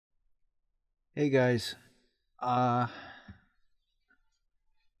Hey guys, uh,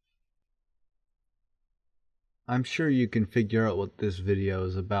 I'm sure you can figure out what this video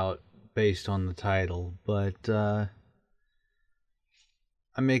is about based on the title, but I'm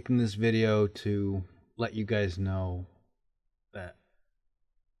making this video to let you guys know that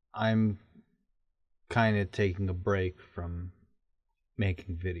I'm kind of taking a break from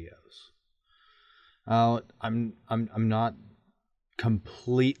making videos. I'm not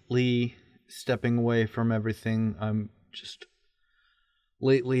completely stepping away from everything. I'm just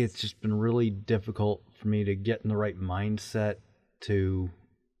lately it's just been really difficult for me to get in the right mindset to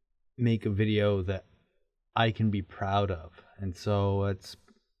make a video that I can be proud of. And so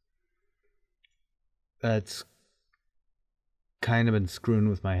that's kind of been screwing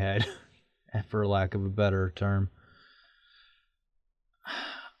with my head for lack of a better term.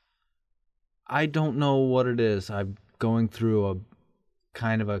 I don't know what it is. I'm going through a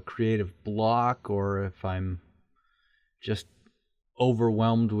kind of a creative block, or if I'm just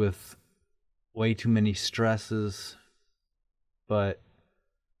overwhelmed with way too many stresses, but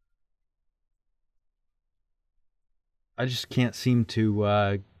I just can't seem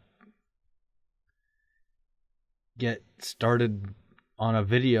to get started on a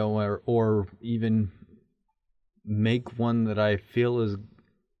video or even make one that I feel is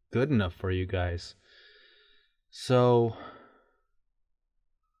good enough for you guys. So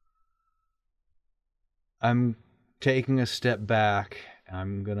I'm taking a step back.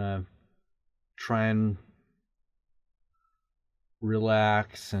 I'm gonna try and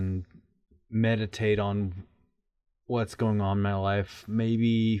relax and meditate on what's going on in my life.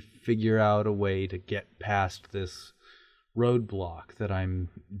 Maybe figure out a way to get past this roadblock that I'm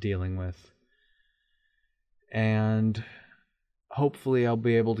dealing with. And hopefully I'll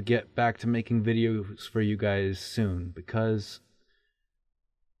be able to get back to making videos for you guys soon, because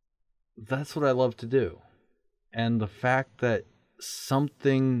that's what I love to do. And the fact that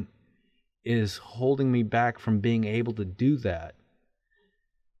something is holding me back from being able to do that,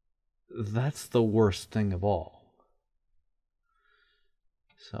 that's the worst thing of all.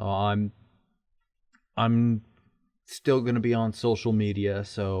 So I'm still going to be on social media,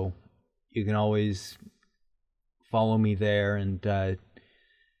 so you can always follow me there and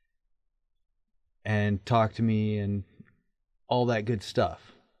talk to me and all that good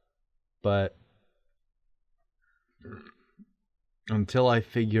stuff. But until I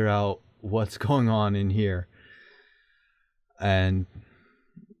figure out what's going on in here, and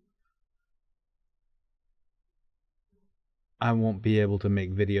I won't be able to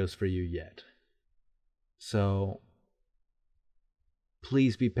make videos for you yet. So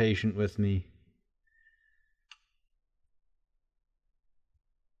please be patient with me.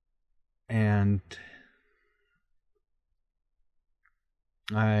 And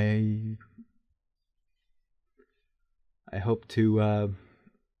I hope to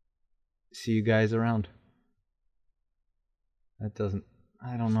see you guys around. I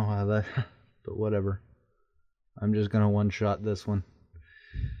don't know how that, but whatever. I'm just gonna one-shot this one.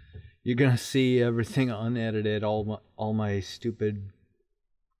 You're gonna see everything unedited, all my stupid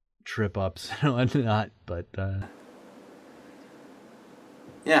trip-ups and whatnot, but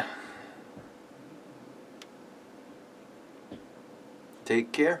yeah.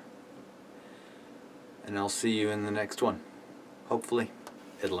 Take care, and I'll see you in the next one. Hopefully,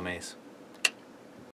 it'll amaze.